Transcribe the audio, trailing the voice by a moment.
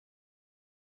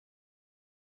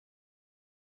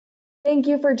Thank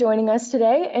you for joining us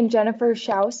today in Jennifer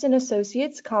Schaus and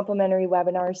Associates Complimentary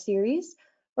Webinar Series.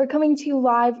 We're coming to you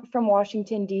live from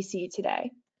Washington, D.C.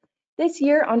 today. This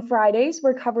year on Fridays,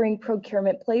 we're covering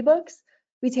procurement playbooks.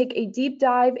 We take a deep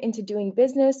dive into doing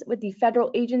business with the federal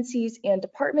agencies and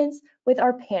departments with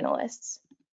our panelists.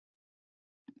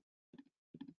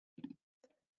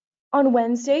 On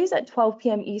Wednesdays at 12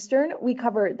 p.m. Eastern, we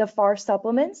cover the FAR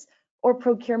supplements or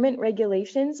procurement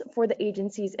regulations for the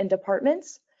agencies and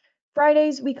departments.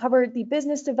 Fridays, we cover the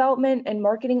business development and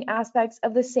marketing aspects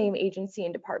of the same agency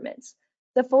and departments.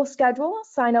 The full schedule,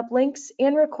 sign-up links,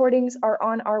 and recordings are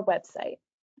on our website.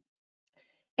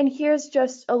 And here's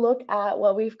just a look at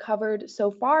what we've covered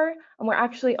so far, and we're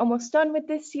actually almost done with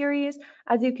this series.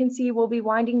 As you can see, we'll be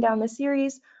winding down the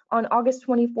series on August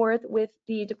 24th with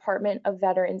the Department of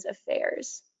Veterans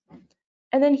Affairs.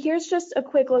 And then here's just a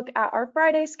quick look at our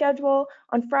Friday schedule.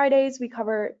 On Fridays, we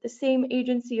cover the same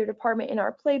agency or department in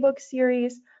our playbook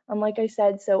series. Like I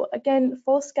said, so again,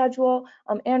 full schedule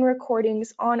and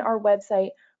recordings on our website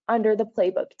under the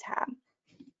playbook tab.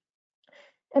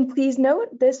 And please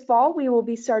note, this fall, we will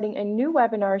be starting a new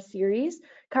webinar series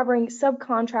covering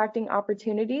subcontracting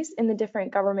opportunities in the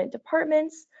different government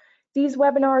departments. These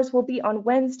webinars will be on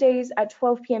Wednesdays at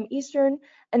 12 p.m. Eastern,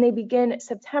 and they begin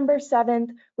September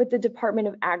 7th with the Department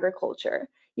of Agriculture.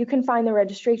 You can find the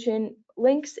registration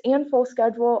links and full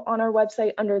schedule on our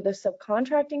website under the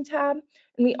subcontracting tab,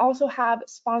 and we also have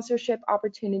sponsorship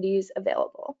opportunities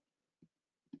available.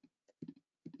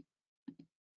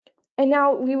 And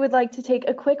now we would like to take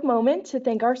a quick moment to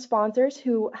thank our sponsors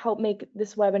who help make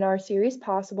this webinar series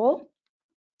possible.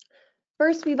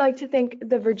 First, we'd like to thank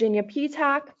the Virginia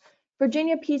PTAC.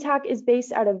 Virginia PTAC is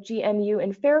based out of GMU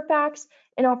in Fairfax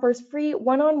and offers free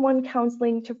one-on-one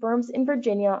counseling to firms in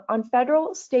Virginia on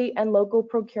federal, state, and local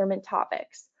procurement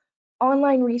topics.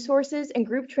 Online resources and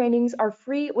group trainings are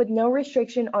free with no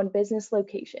restriction on business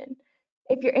location.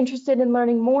 If you're interested in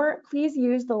learning more, please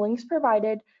use the links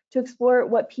provided to explore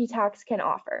what PTACs can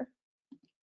offer.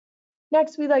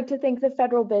 Next, we'd like to thank the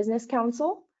Federal Business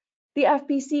Council. The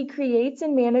FBC creates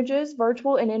and manages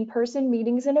virtual and in-person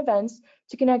meetings and events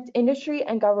to connect industry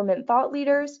and government thought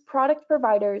leaders, product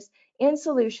providers, and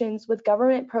solutions with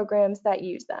government programs that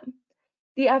use them.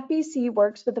 The FBC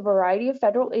works with a variety of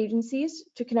federal agencies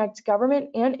to connect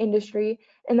government and industry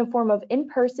in the form of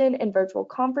in-person and virtual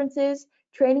conferences,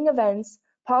 training events,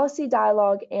 policy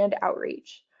dialogue, and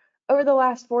outreach. Over the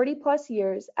last 40+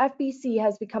 years, FBC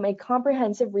has become a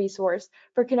comprehensive resource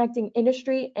for connecting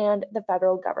industry and the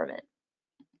federal government.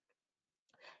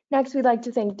 Next, we'd like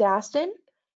to thank Daston.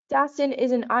 Daston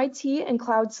is an IT and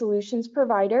cloud solutions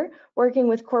provider working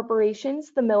with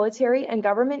corporations, the military, and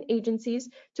government agencies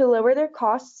to lower their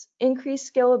costs, increase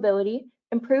scalability,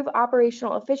 improve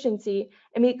operational efficiency,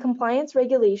 and meet compliance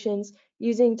regulations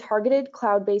using targeted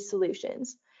cloud-based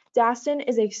solutions. Daston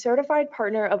is a certified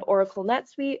partner of Oracle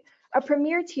NetSuite, a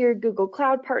premier tier Google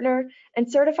Cloud partner,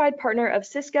 and certified partner of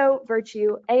Cisco,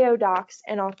 Virtue, AODocs,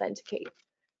 and Authenticate.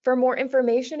 For more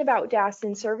information about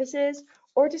Daston services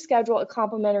or to schedule a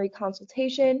complimentary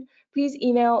consultation, please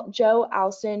email Joe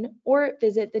Alston or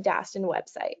visit the Daston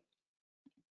website.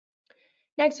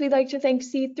 Next, we'd like to thank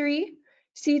C3.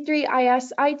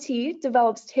 C3IS-IT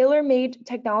develops tailor-made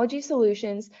technology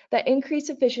solutions that increase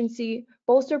efficiency,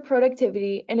 bolster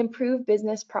productivity, and improve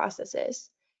business processes.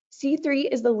 C3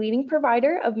 is the leading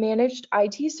provider of managed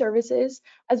IT services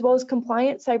as well as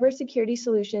compliant cybersecurity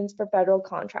solutions for federal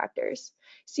contractors.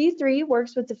 C3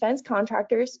 works with defense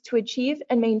contractors to achieve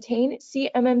and maintain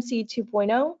CMMC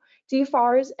 2.0,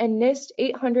 DFARS, and NIST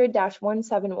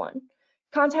 800-171.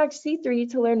 Contact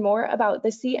C3 to learn more about the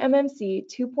CMMC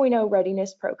 2.0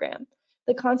 Readiness Program.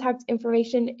 The contact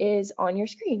information is on your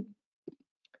screen.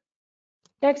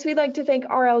 Next, we'd like to thank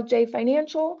RLJ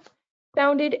Financial.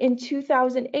 Founded in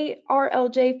 2008,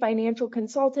 RLJ Financial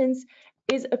Consultants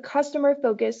is a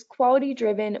customer-focused,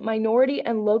 quality-driven, minority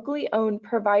and locally owned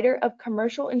provider of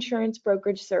commercial insurance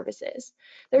brokerage services.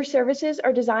 Their services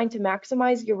are designed to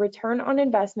maximize your return on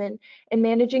investment and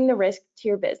managing the risk to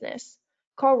your business.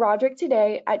 Call Roderick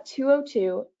today at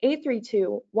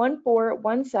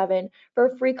 202-832-1417 for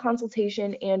a free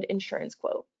consultation and insurance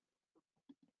quote.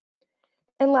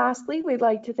 And lastly, we'd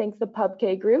like to thank the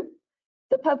PubK Group.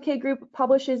 The PubK Group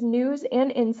publishes news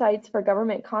and insights for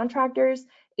government contractors,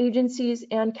 agencies,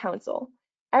 and counsel.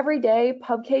 Every day,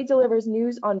 PubK delivers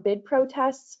news on bid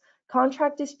protests,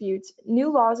 contract disputes,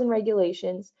 new laws and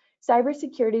regulations,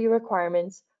 cybersecurity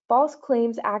requirements, False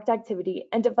Claims Act activity,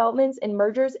 and developments in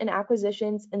mergers and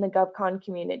acquisitions in the GovCon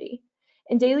community.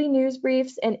 In daily news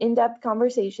briefs and in-depth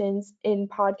conversations in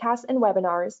podcasts and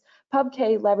webinars,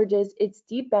 PubK leverages its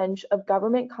deep bench of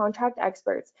government contract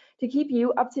experts to keep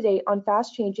you up to date on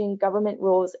fast-changing government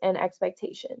rules and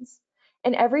expectations.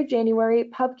 And every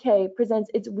January, PubK presents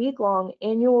its week-long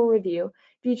annual review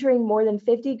featuring more than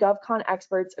 50 GovCon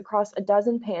experts across a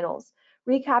dozen panels,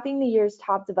 recapping the year's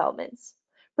top developments.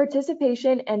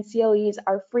 Participation and CLEs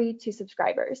are free to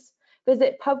subscribers.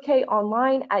 Visit PubK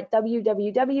online at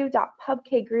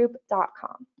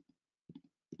www.pubkgroup.com.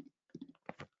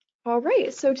 All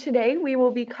right, so today we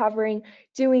will be covering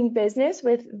doing business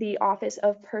with the Office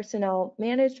of Personnel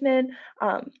Management.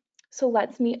 So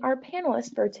let's meet our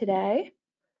panelists for today.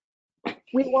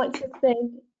 We want to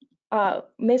thank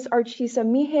Ms. Archisa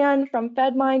Meehan from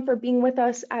FedMine for being with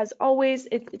us as always.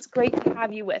 It's great to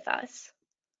have you with us.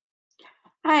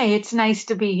 Hi, it's nice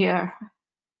to be here.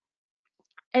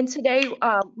 And today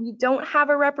we don't have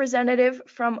a representative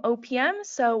from OPM.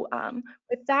 So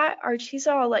with that, Archisa,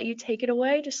 I'll let you take it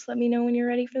away. Just let me know when you're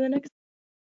ready for the next.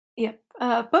 Yep,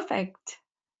 perfect.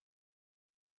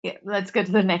 Yeah, let's go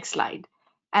to the next slide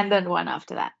and then one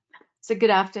after that. So good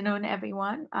afternoon,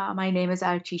 everyone. My name is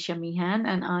Archisha Meehan,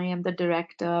 and I am the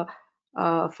director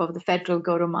for the federal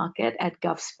go-to-market at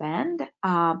GovSpend.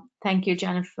 Thank you,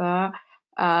 Jennifer,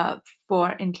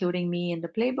 for including me in the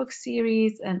Playbook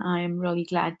series, and I am really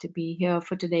glad to be here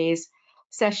for today's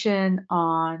session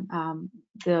on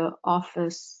the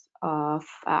Office of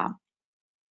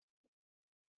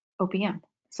OPM.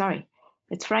 Sorry,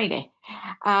 it's Friday.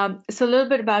 So a little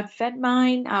bit about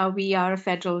FedMine. We are a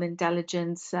federal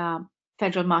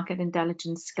market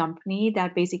intelligence company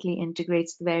that basically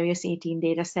integrates the various 18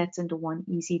 data sets into one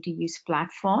easy-to-use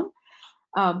platform.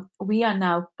 We are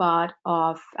now part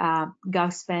of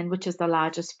GovSpend, which is the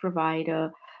largest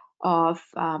provider of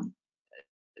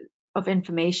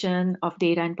information, of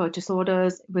data and purchase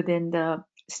orders within the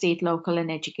state, local,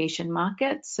 and education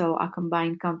markets. So our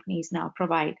combined companies now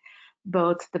provide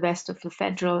both the best of the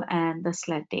federal and the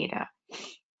SLED data.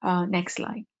 Next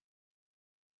slide.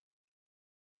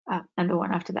 And the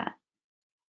one after that.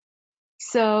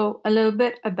 So a little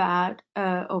bit about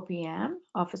OPM,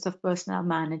 Office of Personnel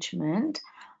Management.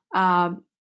 And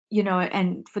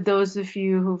for those of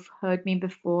you who've heard me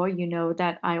before, you know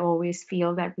that I always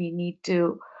feel that we need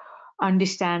to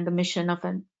understand the mission of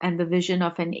and the vision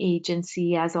of an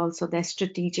agency, as also their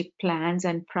strategic plans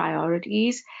and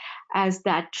priorities, as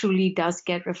that truly does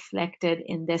get reflected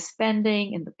in their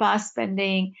spending, in the past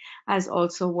spending, as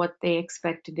also what they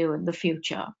expect to do in the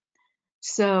future.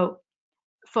 So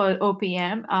for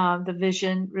OPM, the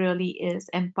vision really is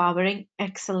empowering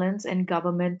excellence in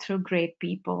government through great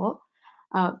people.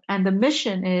 And the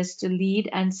mission is to lead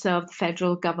and serve the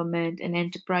federal government in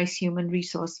enterprise human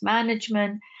resource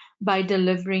management by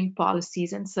delivering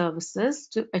policies and services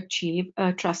to achieve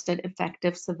a trusted,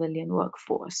 effective civilian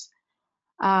workforce.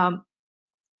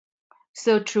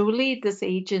 So truly, this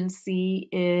agency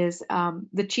is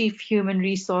the Chief Human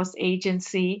Resource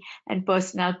Agency and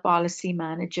Personnel Policy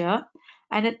Manager.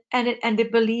 And they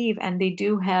believe and they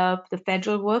do help the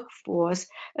federal workforce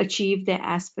achieve their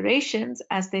aspirations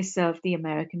as they serve the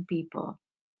American people.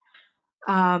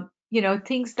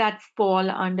 Things that fall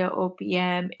under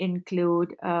OPM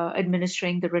include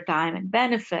administering the retirement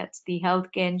benefits, the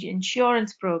healthcare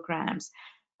insurance programs,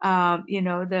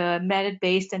 the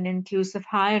merit-based and inclusive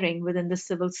hiring within the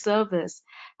civil service,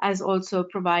 as also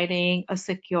providing a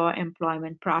secure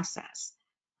employment process.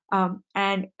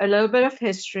 And a little bit of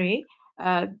history.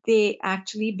 They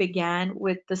actually began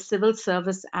with the Civil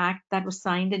Service Act that was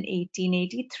signed in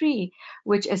 1883,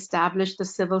 which established the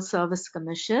Civil Service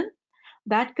Commission.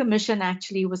 That commission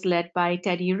actually was led by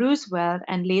Teddy Roosevelt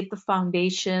and laid the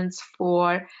foundations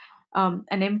for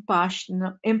an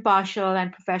impartial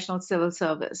and professional civil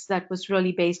service that was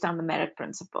really based on the merit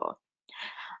principle.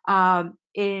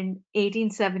 In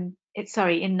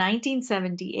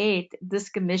 1978, this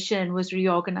commission was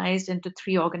reorganized into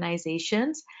three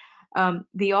organizations: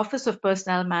 the Office of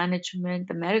Personnel Management,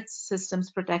 the Merit Systems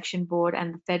Protection Board,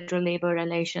 and the Federal Labor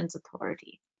Relations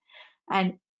Authority.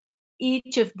 And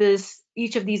each of these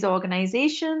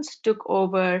organizations took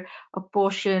over a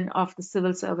portion of the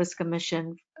Civil Service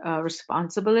Commission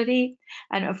responsibility.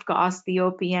 And of course, the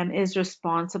OPM is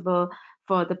responsible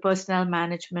for the personnel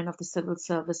management of the civil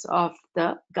service of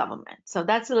the government. So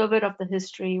that's a little bit of the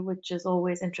history, which is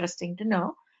always interesting to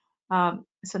know.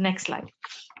 So next slide.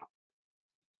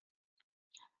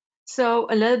 So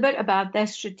a little bit about their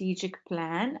strategic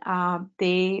plan.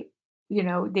 They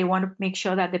want to make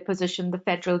sure that they position the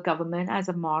federal government as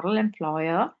a model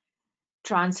employer,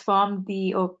 transform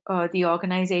the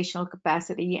organizational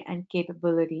capacity and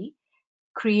capability,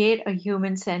 create a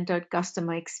human-centered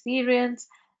customer experience,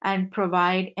 and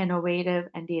provide innovative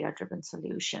and data-driven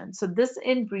solutions. So this,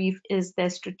 in brief, is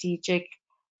their strategic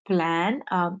plan.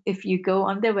 If you go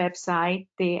on their website,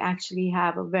 they actually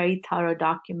have a very thorough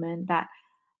document that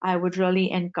I would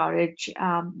really encourage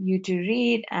you to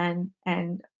read and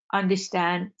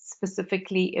understand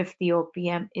specifically if the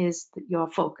OPM is your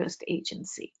focused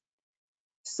agency.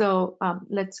 So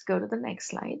let's go to the next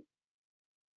slide.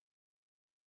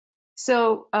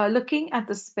 So looking at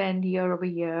the spend year over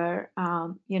year,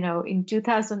 in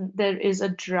 2000, there is a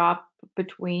drop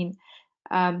between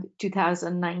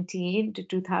 2019 to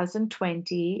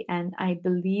 2020, and I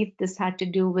believe this had to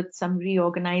do with some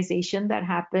reorganization that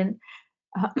happened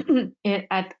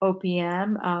at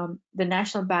OPM. The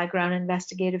National Background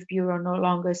Investigative Bureau no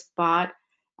longer is part,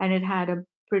 and it had a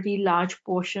pretty large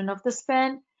portion of the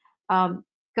spend.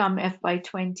 Come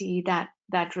FY20,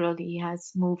 that really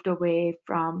has moved away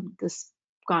from this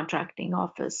contracting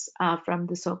office, from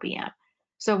this OPM.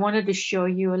 So I wanted to show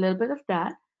you a little bit of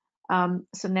that.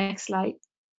 So next slide.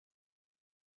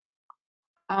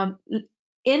 In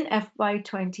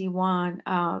FY21,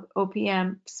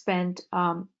 OPM spent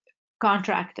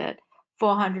contracted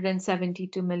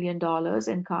 $472 million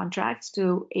in contracts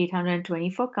to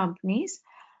 824 companies.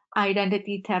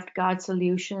 Identity Theft Guard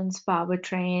Solutions,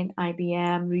 Powertrain,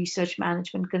 IBM, Research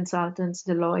Management Consultants,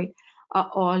 Deloitte are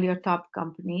all your top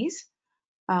companies.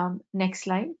 Next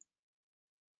slide.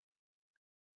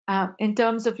 In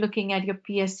terms of looking at your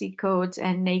PSC codes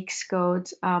and NAICS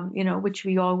codes, which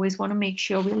we always want to make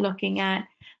sure we're looking at,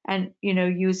 and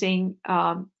using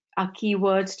our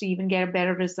keywords to even get a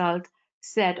better result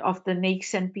set of the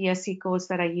NAICS and PSC codes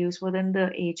that I use within the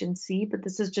agency. But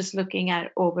this is just looking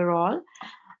at overall.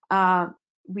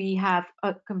 We have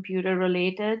a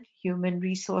computer-related, human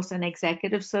resource and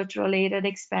executive search-related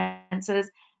expenses,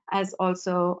 as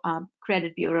also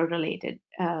credit bureau-related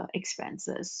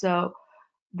expenses. So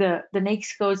the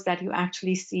NAICS codes that you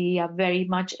actually see are very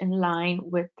much in line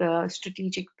with the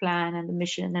strategic plan and the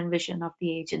mission and vision of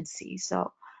the agency.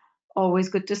 So always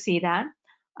good to see that.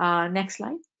 Next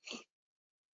slide.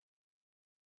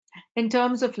 In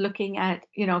terms of looking at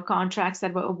contracts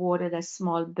that were awarded as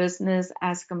small business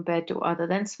as compared to other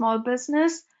than small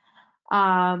business,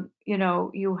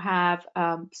 you have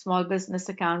small business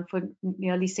account for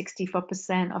nearly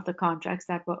 64% of the contracts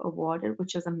that were awarded,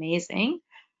 which is amazing.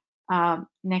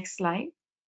 Next slide.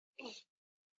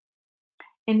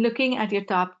 In looking at your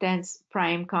top 10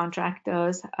 prime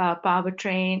contractors,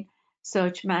 Powertrain,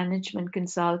 Search Management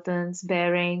Consultants,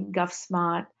 Bearing,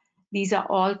 GovSmart, these are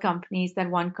all companies that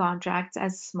won contracts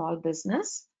as small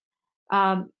business.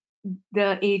 The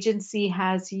agency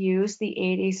has used the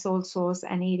 8A sole source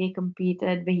and 8A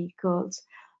competed vehicles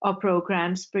or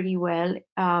programs pretty well,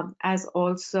 as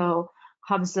also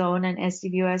HubZone and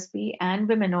SDVOSB and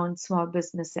women-owned small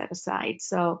business set aside.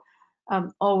 So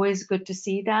always good to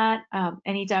see that.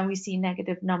 Anytime we see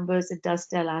negative numbers, it does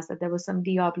tell us that there were some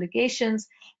de-obligations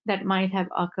that might have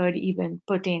occurred even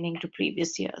pertaining to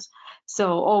previous years.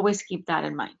 So always keep that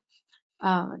in mind.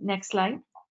 Next slide.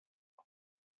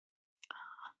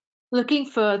 Looking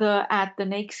further at the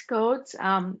NAICS codes,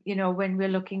 when we're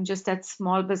looking just at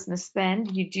small business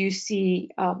spend, you do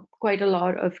see quite a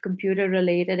lot of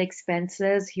computer-related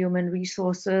expenses, human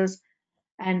resources,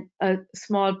 and a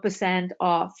small percent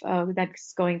of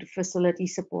that's going to facility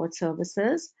support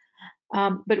services.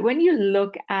 But when you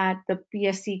look at the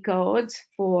PSC codes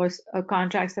for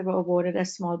contracts that were awarded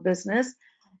as small business,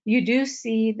 you do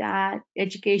see that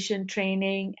education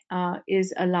training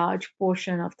is a large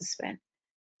portion of the spend.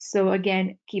 So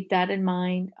again, keep that in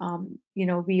mind.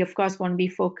 We of course want to be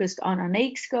focused on our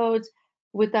NAICS codes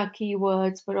with our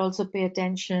keywords, but also pay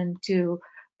attention to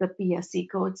the PSC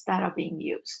codes that are being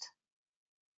used.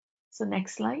 So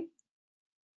next slide.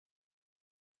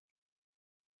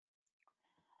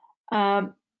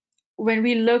 When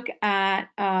we look at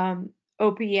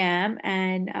OPM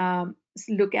and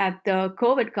look at the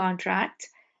COVID contract,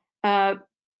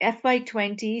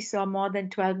 FY20 saw more than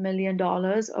 $12 million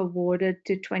awarded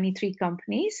to 23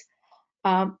 companies.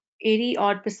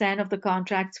 80% of the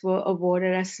contracts were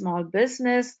awarded as small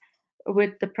business,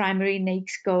 with the primary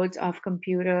NAICS codes of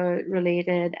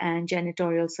computer-related and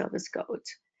janitorial service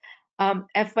codes.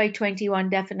 FY21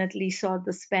 definitely saw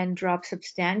the spend drop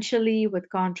substantially, with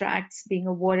contracts being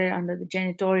awarded under the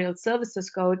janitorial services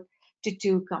code to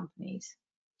 2 companies.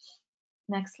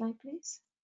 Next slide, please.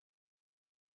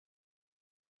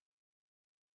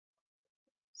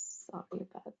 Sorry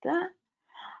about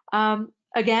that.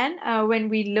 Again, when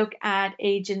we look at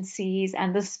agencies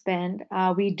and the spend,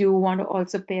 we do want to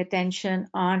also pay attention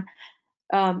on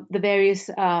the various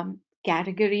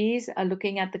categories,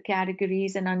 looking at the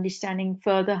categories and understanding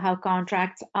further how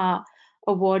contracts are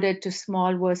awarded to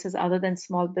small versus other than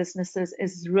small businesses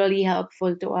is really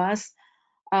helpful to us.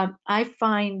 I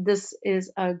find this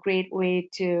is a great way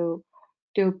to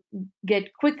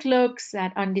get quick looks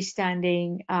at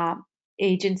understanding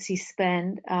agency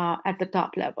spend at the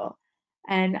top level.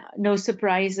 And no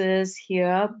surprises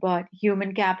here, but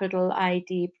human capital,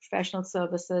 IT, professional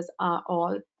services are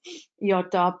all your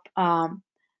top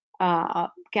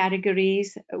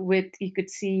categories. With, you could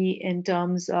see in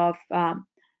terms of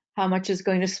how much is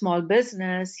going to small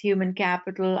business, human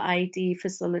capital, IT,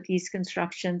 facilities,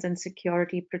 constructions, and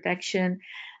security protection.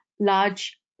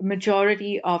 Large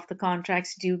majority of the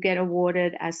contracts do get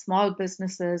awarded as small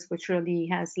businesses, which really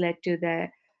has led to the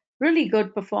really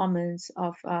good performance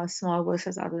of small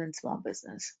versus other than small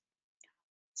business.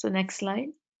 So next slide.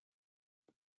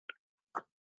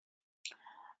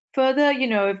 Further,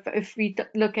 if we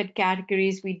look at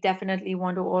categories, we definitely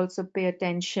want to also pay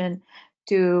attention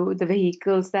to the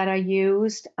vehicles that are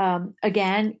used.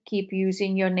 Again, keep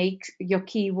using your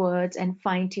keywords and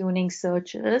fine-tuning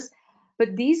searches.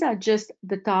 But these are just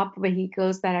the top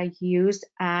vehicles that are used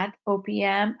at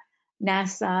OPM,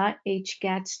 NASA,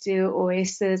 HCATS2,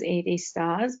 Oasis, 8A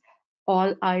stars.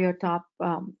 All are your top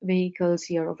vehicles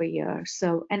year over year.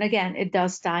 So, and again, it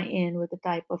does tie in with the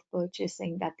type of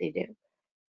purchasing that they do.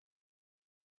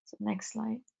 So next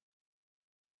slide.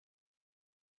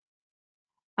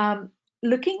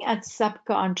 Looking at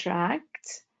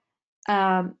subcontracts,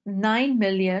 9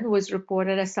 million was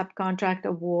reported as subcontract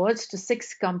awards to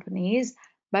 6 companies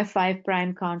by 5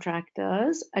 prime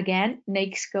contractors. Again,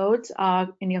 NAICS codes are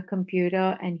in your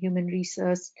computer and human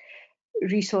resources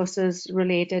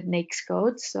related NAICS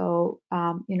codes. So,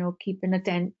 keep in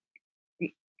attention.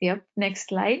 Yep, next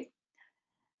slide.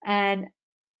 And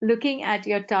looking at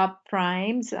your top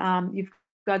primes, you've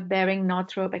got Bering,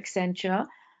 Northrop, Accenture,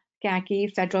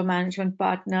 CACI, Federal Management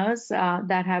Partners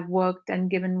that have worked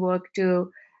and given work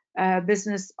to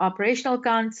business operational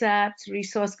concepts,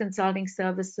 resource consulting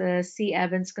services, C.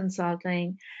 Evans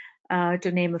Consulting,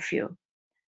 to name a few.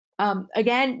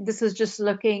 Again, this is just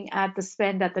looking at the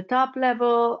spend at the top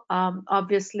level.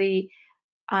 Obviously,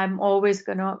 I'm always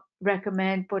going to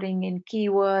recommend putting in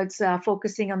keywords,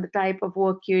 focusing on the type of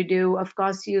work you do, of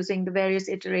course, using the various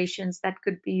iterations that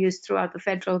could be used throughout the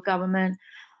federal government,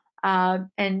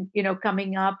 and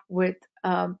coming up with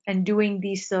and doing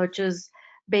these searches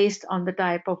based on the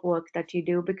type of work that you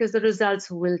do, because the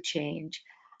results will change.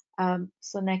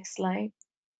 So next slide.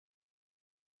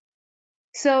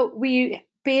 So we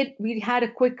had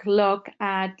a quick look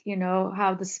at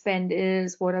how the spend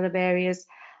is, what are the various,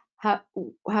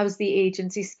 how's the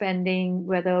agency spending,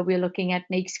 whether we're looking at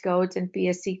NAICS codes and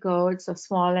PSC codes of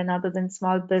small and other than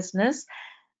small business.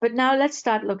 But now let's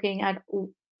start looking at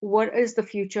what is the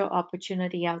future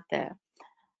opportunity out there.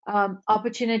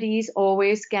 Opportunities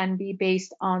always can be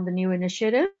based on the new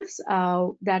initiatives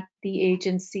that the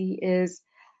agency is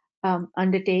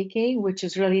undertaking, which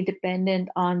is really dependent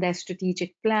on their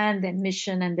strategic plan, their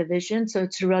mission, and the vision. So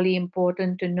it's really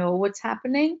important to know what's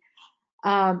happening.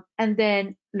 And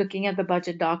then looking at the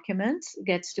budget documents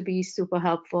gets to be super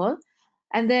helpful.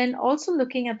 And then also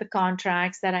looking at the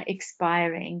contracts that are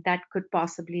expiring that could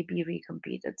possibly be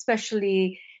recompeted,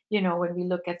 especially, when we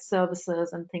look at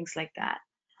services and things like that.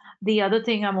 The other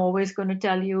thing I'm always going to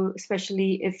tell you,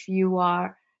 especially if you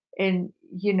are in,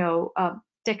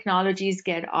 technologies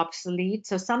get obsolete.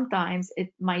 So sometimes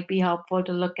it might be helpful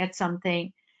to look at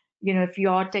something, if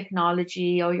your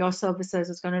technology or your services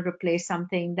is going to replace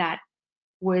something that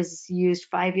was used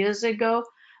 5 years ago,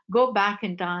 go back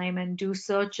in time and do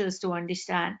searches to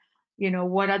understand,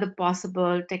 what are the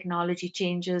possible technology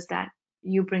changes that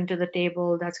you bring to the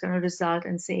table that's going to result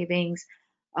in savings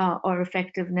or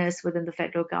effectiveness within the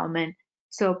federal government.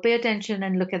 So pay attention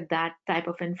and look at that type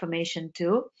of information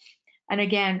too. And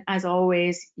again, as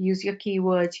always, use your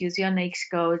keywords, use your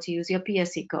NAICS codes, use your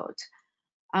PSC codes.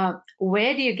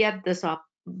 Where do you get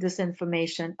this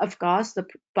information? Of course, the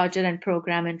budget and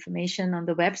program information on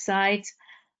the websites.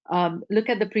 Look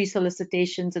at the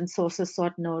pre-solicitations and sources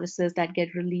sought notices that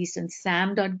get released in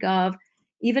sam.gov.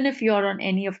 Even if you're on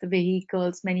any of the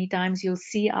vehicles, many times you'll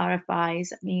see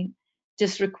RFIs.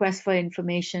 Just requests for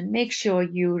information. Make sure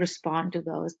you respond to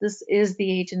those. This is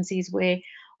the agency's way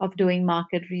of doing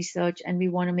market research, and we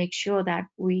want to make sure that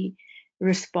we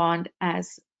respond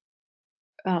as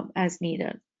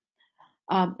needed.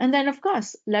 And then, of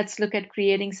course, let's look at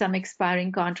creating some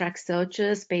expiring contract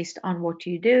searches based on what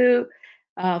you do.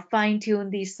 Fine-tune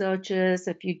these searches.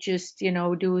 If you just,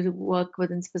 do work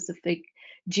within specific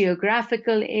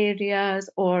geographical areas,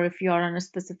 or if you're on a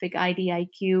specific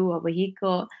IDIQ or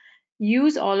vehicle,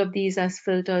 use all of these as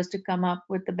filters to come up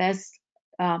with the best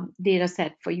data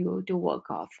set for you to work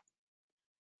off.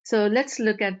 So let's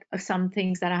look at some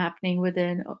things that are happening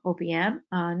within OPM.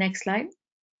 Next slide.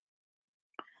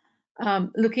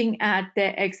 Looking at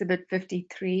the Exhibit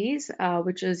 53s,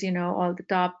 which is, all the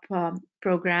top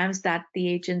programs that the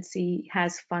agency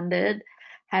has funded,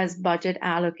 has budget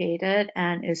allocated,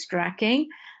 and is tracking.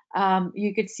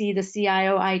 You could see the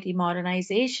CIO IT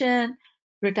modernization,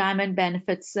 retirement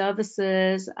benefit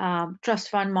services, trust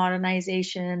fund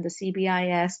modernization, the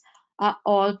CBIS are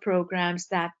all programs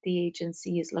that the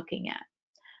agency is looking at.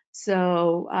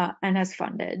 So, and has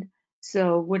funded.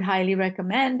 So would highly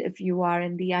recommend, if you are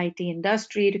in the IT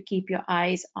industry, to keep your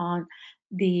eyes on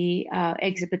the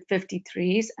Exhibit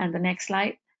 53s and the next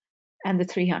slide, and the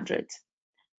 300s.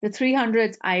 The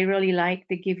 300s I really like.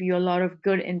 They give you a lot of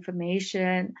good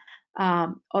information,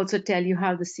 also tell you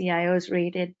how the CIOs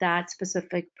rated that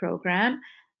specific program.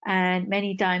 And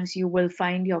many times you will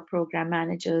find your program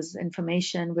manager's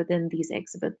information within these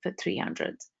Exhibit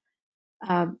 300s.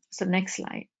 So next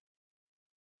slide.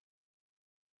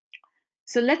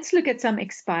 So let's look at some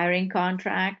expiring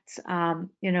contracts.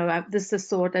 This is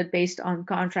sorted based on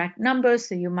contract numbers.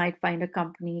 So you might find a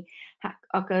company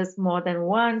occurs more than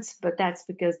once, but that's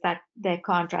because their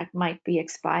contract might be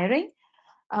expiring.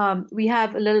 We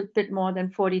have a little bit more than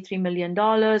 $43 million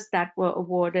that were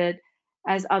awarded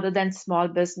as other than small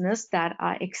business that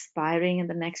are expiring in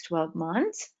the next 12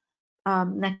 months.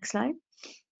 Next slide.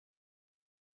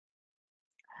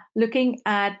 Looking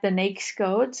at the NAICS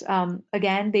codes,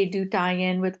 again, they do tie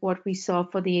in with what we saw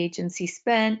for the agency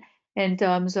spend in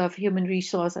terms of human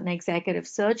resource and executive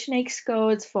search NAICS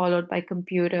codes, followed by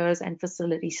computers and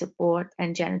facility support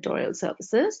and janitorial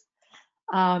services.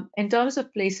 In terms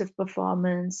of place of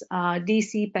performance,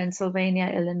 DC, Pennsylvania,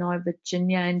 Illinois,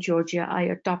 Virginia, and Georgia are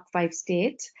your top 5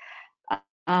 states.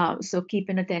 So keep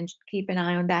an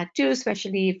eye on that too,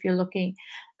 especially if you're looking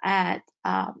at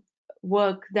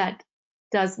work that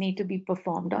does need to be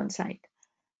performed on site.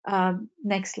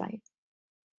 Next slide.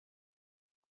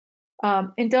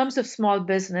 In terms of small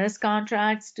business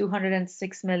contracts,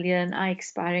 206 million are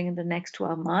expiring in the next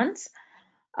 12 months.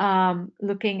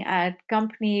 Looking at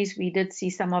companies, we did see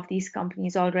some of these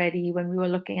companies already when we were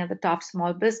looking at the top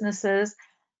small businesses.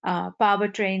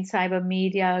 Powertrain, Cyber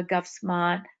Media,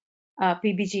 GovSmart,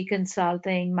 PBG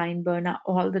Consulting, Mindburn,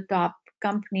 all the top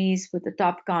companies with the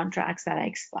top contracts that are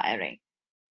expiring.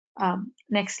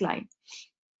 Next slide.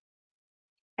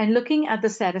 And looking at the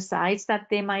set-asides that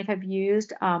they might have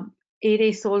used,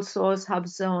 8A sole source,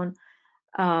 HubZone,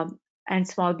 and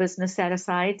small business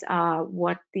set-asides are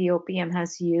what the OPM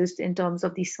has used in terms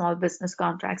of these small business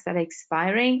contracts that are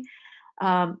expiring.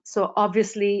 So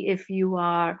obviously, if you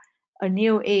are a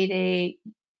new 8A,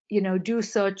 do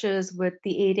searches with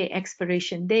the 8A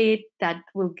expiration date. That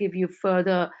will give you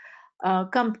further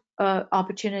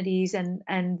opportunities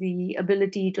and the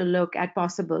ability to look at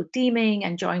possible teaming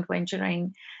and joint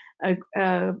venturing,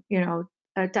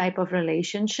 type of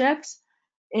relationships.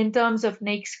 In terms of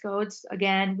NAICS codes,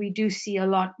 again, we do see a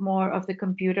lot more of the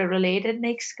computer-related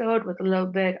NAICS code with a little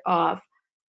bit of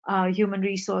human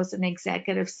resource and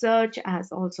executive search,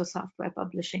 as also software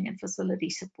publishing and facility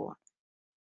support.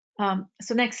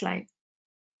 So next slide.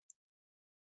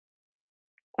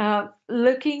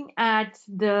 Looking at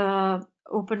the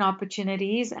open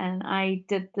opportunities, and I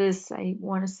did this, I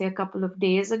want to say a couple of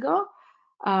days ago.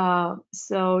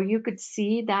 So you could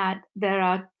see that there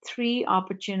are 3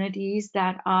 opportunities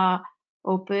that are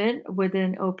open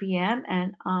within OPM,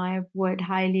 and I would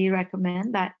highly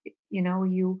recommend that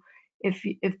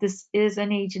if this is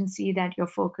an agency that you're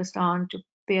focused on, to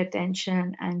pay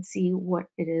attention and see what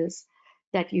it is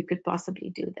that you could possibly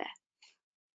do there.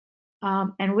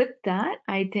 And with that,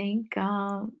 I think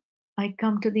I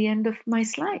come to the end of my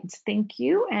slides. Thank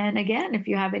you. And again, if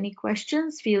you have any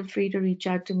questions, feel free to reach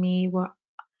out to me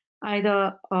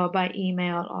either by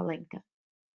email or LinkedIn.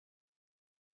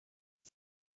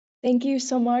 Thank you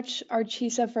so much,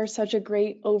 Archisa, for such a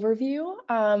great overview.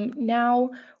 Now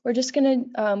we're just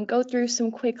going to go through some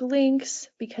quick links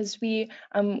because we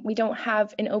don't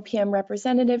have an OPM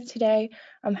representative today.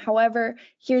 However,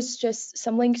 here's just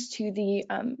some links to the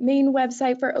main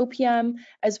website for OPM,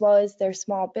 as well as their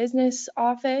small business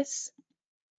office,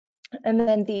 and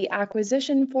then the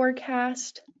acquisition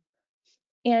forecast,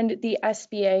 and the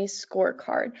SBA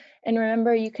scorecard. And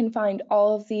remember, you can find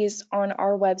all of these on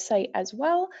our website as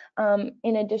well,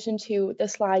 in addition to the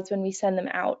slides when we send them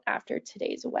out after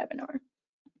today's webinar.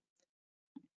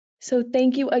 So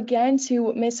thank you again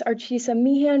to Ms. Archisa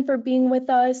Meehan for being with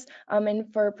us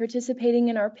and for participating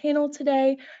in our panel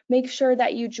today. Make sure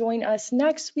that you join us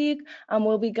next week.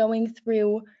 We'll be going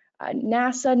through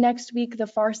NASA next week. The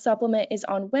FAR supplement is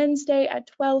on Wednesday at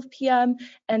 12 p.m.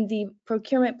 and the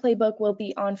procurement playbook will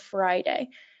be on Friday.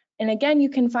 And again, you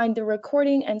can find the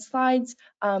recording and slides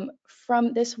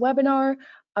from this webinar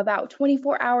about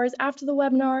 24 hours after the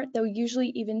webinar, though usually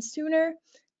even sooner.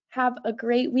 Have a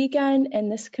great weekend,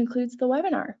 and this concludes the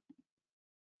webinar.